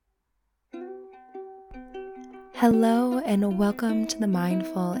Hello, and welcome to the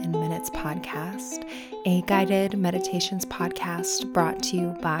Mindful in Minutes podcast, a guided meditations podcast brought to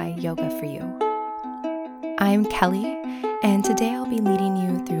you by Yoga for You. I'm Kelly, and today I'll be leading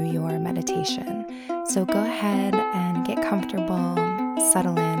you through your meditation. So go ahead and get comfortable,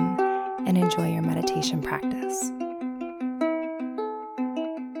 settle in, and enjoy your meditation practice.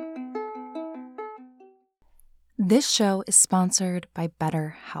 This show is sponsored by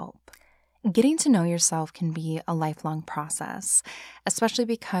BetterHelp. Getting to know yourself can be a lifelong process, especially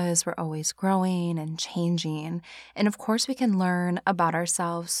because we're always growing and changing. And of course, we can learn about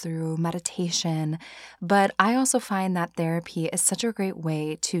ourselves through meditation, but I also find that therapy is such a great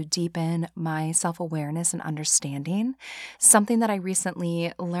way to deepen my self-awareness and understanding. Something that I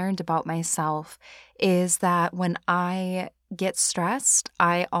recently learned about myself is that when I get stressed,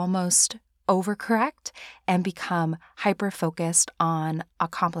 I almost overcorrect and become hyper-focused on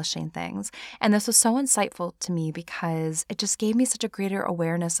accomplishing things. And this was so insightful to me because it just gave me such a greater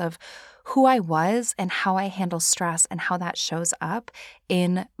awareness of who I was and how I handle stress and how that shows up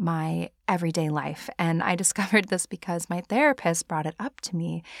in my everyday life. And I discovered this because my therapist brought it up to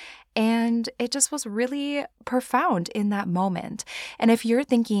me. And it just was really profound in that moment. And if you're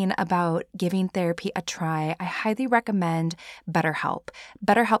thinking about giving therapy a try, I highly recommend BetterHelp.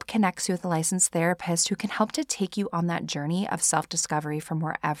 BetterHelp connects you with a licensed therapist who can help to take you on that journey of self-discovery from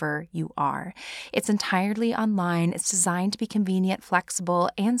wherever you are. It's entirely online. It's designed to be convenient, flexible,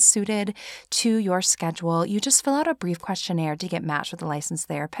 and suited to your schedule. You just fill out a brief questionnaire to get matched with a licensed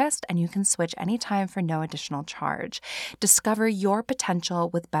therapist, and you can switch anytime for no additional charge. Discover your potential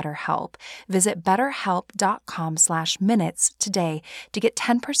with BetterHelp. Visit betterhelp.com/minutes today to get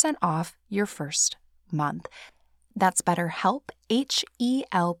 10% off your first month. That's BetterHelp,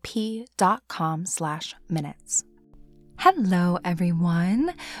 HELP.com/minutes. Hello,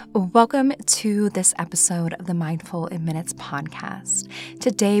 everyone. Welcome to this episode of the Mindful in Minutes podcast.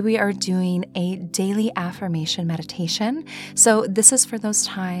 Today, we are doing a daily affirmation meditation. So this is for those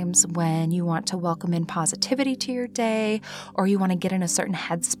times when you want to welcome in positivity to your day, or you want to get in a certain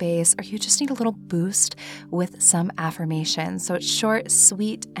headspace, or you just need a little boost with some affirmations. So it's short,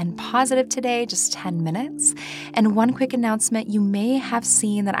 sweet, and positive today, just 10 minutes. And one quick announcement, you may have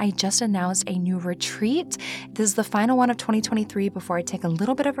seen that I just announced a new retreat. This is the final one of 2023 before I take a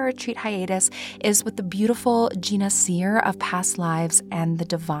little bit of a retreat hiatus, is with the beautiful Gina Sear of Past Lives and the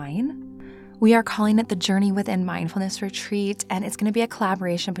Divine. We are calling it the Journey Within Mindfulness Retreat, and it's going to be a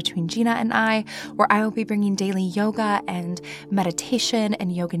collaboration between Gina and I, where I will be bringing daily yoga and meditation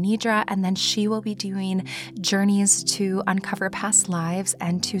and yoga nidra, and then she will be doing journeys to uncover past lives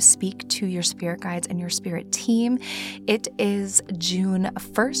and to speak to your spirit guides and your spirit team. It is June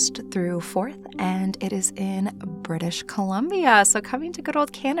 1st through 4th, and it is in British Columbia, so coming to good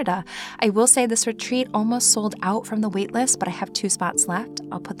old Canada. I will say this retreat almost sold out from the wait list, but I have 2 spots left.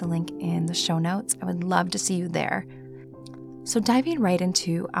 I'll put the link in the show notes. I would love to see you there. So diving right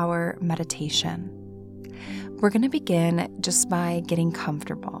into our meditation, we're going to begin just by getting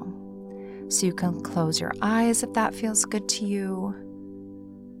comfortable. So you can close your eyes if that feels good to you.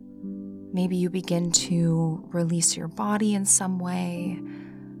 Maybe you begin to release your body in some way.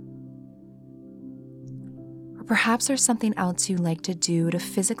 Or perhaps there's something else you like to do to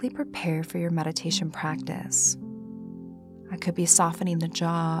physically prepare for your meditation practice. It could be softening the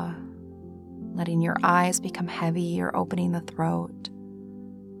jaw, letting your eyes become heavy, or opening the throat.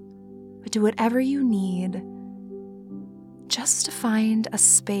 But do whatever you need just to find a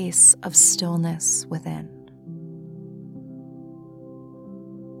space of stillness within.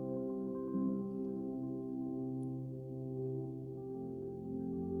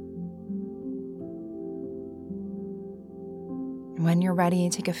 When you're ready,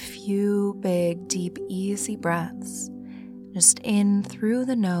 take a few big, deep, easy breaths. Just in through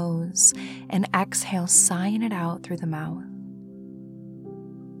the nose and exhale, sighing it out through the mouth.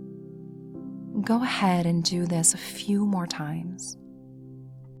 Go ahead and do this a few more times.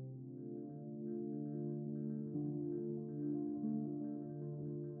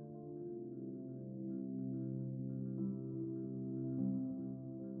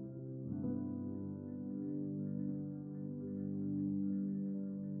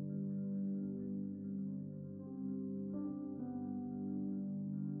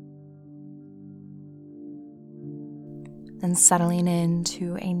 Then settling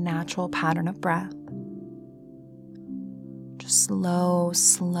into a natural pattern of breath. Just slow,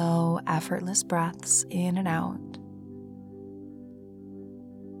 effortless breaths in and out.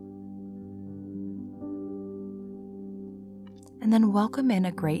 And then welcome in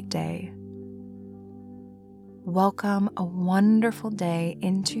a great day. Welcome a wonderful day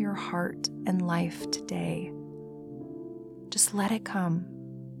into your heart and life today. Just let it come.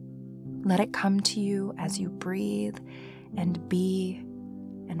 Let it come to you as you breathe and be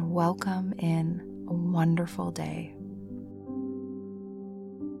and welcome in a wonderful day.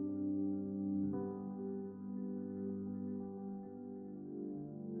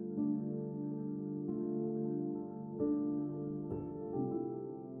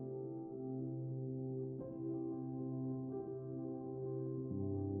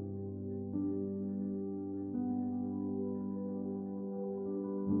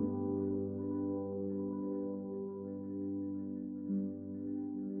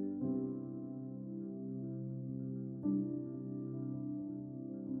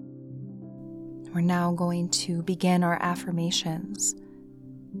 We're now going to begin our affirmations.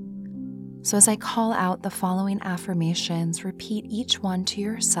 So as I call out the following affirmations, repeat each one to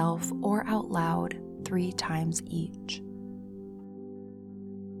yourself or out loud 3 times each.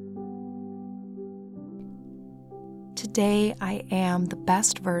 Today I am the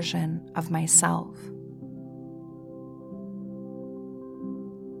best version of myself.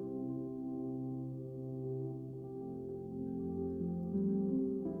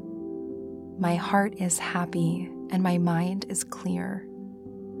 My heart is happy and my mind is clear.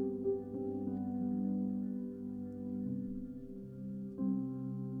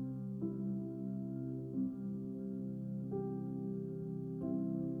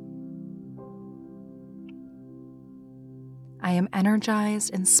 I am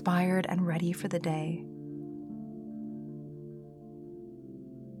energized, inspired, and ready for the day.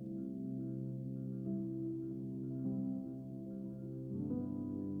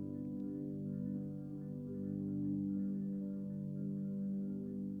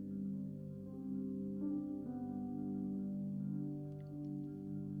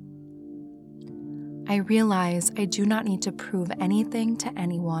 I realize I do not need to prove anything to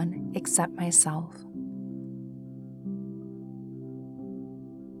anyone except myself.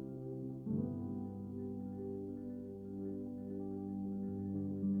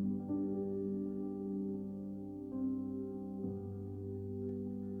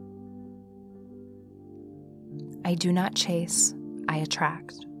 I do not chase, I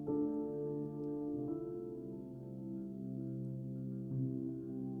attract.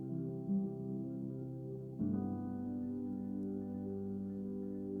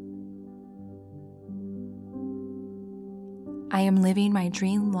 I am living my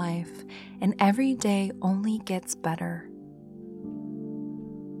dream life, and every day only gets better.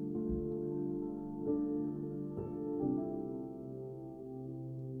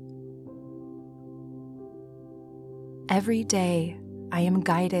 Every day, I am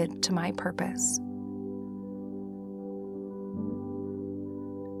guided to my purpose.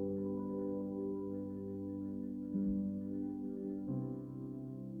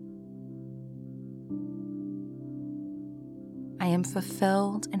 I am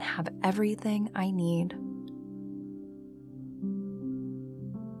fulfilled and have everything I need.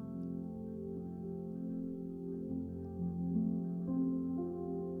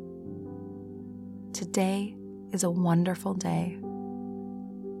 Today is a wonderful day.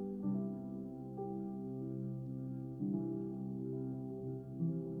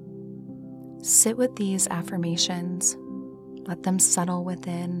 Sit with these affirmations, let them settle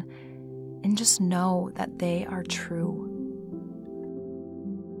within, and just know that they are true.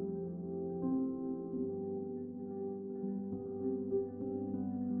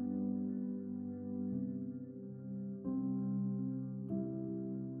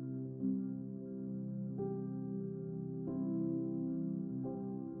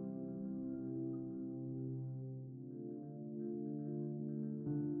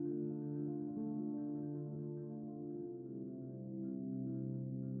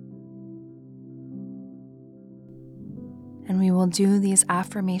 And we will do these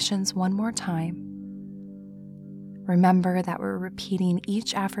affirmations one more time. Remember that we're repeating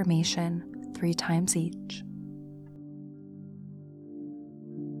each affirmation 3 times each.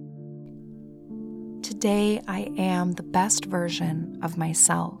 Today I am the best version of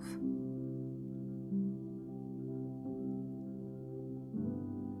myself.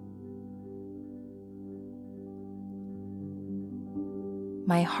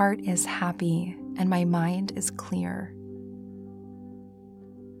 My heart is happy and my mind is clear.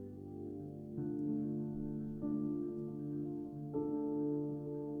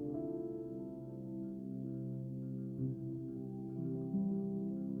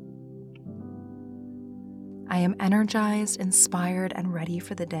 I am energized, inspired, and ready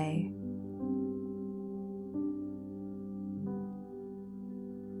for the day.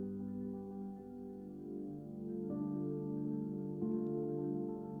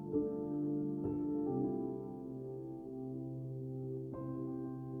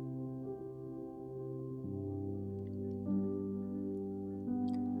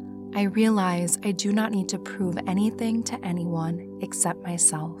 I realize I do not need to prove anything to anyone except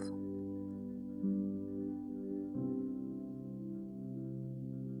myself.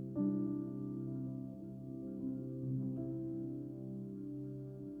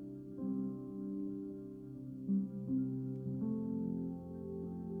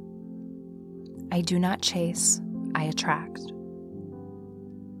 I do not chase, I attract.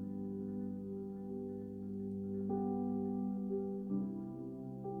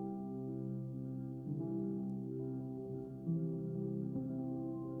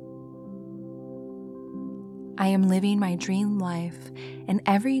 I am living my dream life, and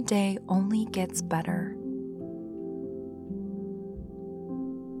every day only gets better.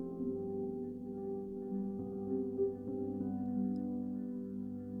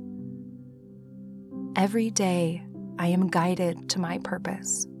 Every day, I am guided to my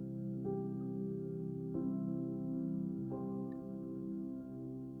purpose.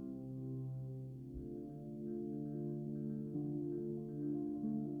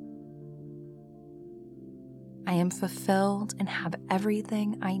 I am fulfilled and have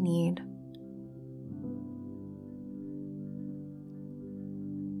everything I need.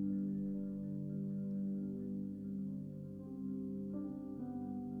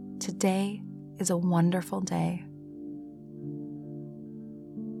 Today is a wonderful day.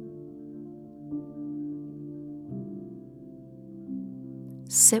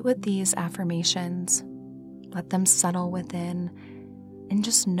 Sit with these affirmations, let them settle within, and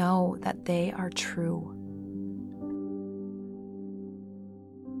just know that they are true.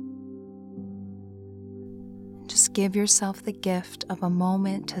 Just give yourself the gift of a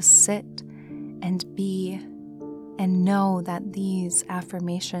moment to sit and be and know that these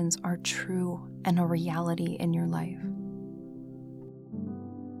affirmations are true and a reality in your life.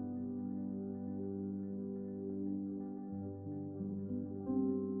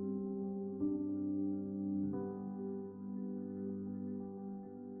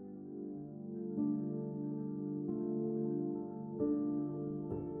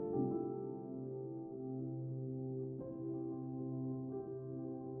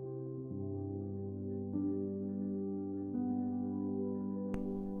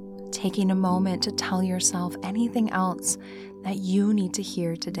 Taking a moment to tell yourself anything else that you need to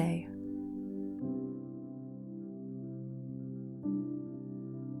hear today.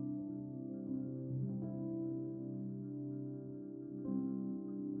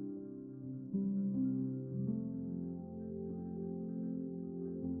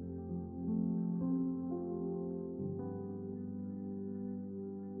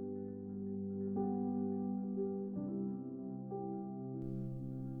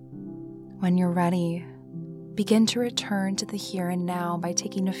 When you're ready, begin to return to the here and now by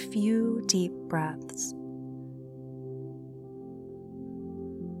taking a few deep breaths.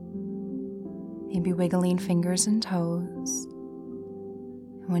 Maybe wiggling fingers and toes.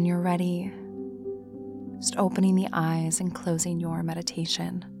 And when you're ready, just opening the eyes and closing your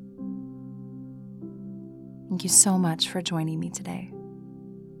meditation. Thank you so much for joining me today.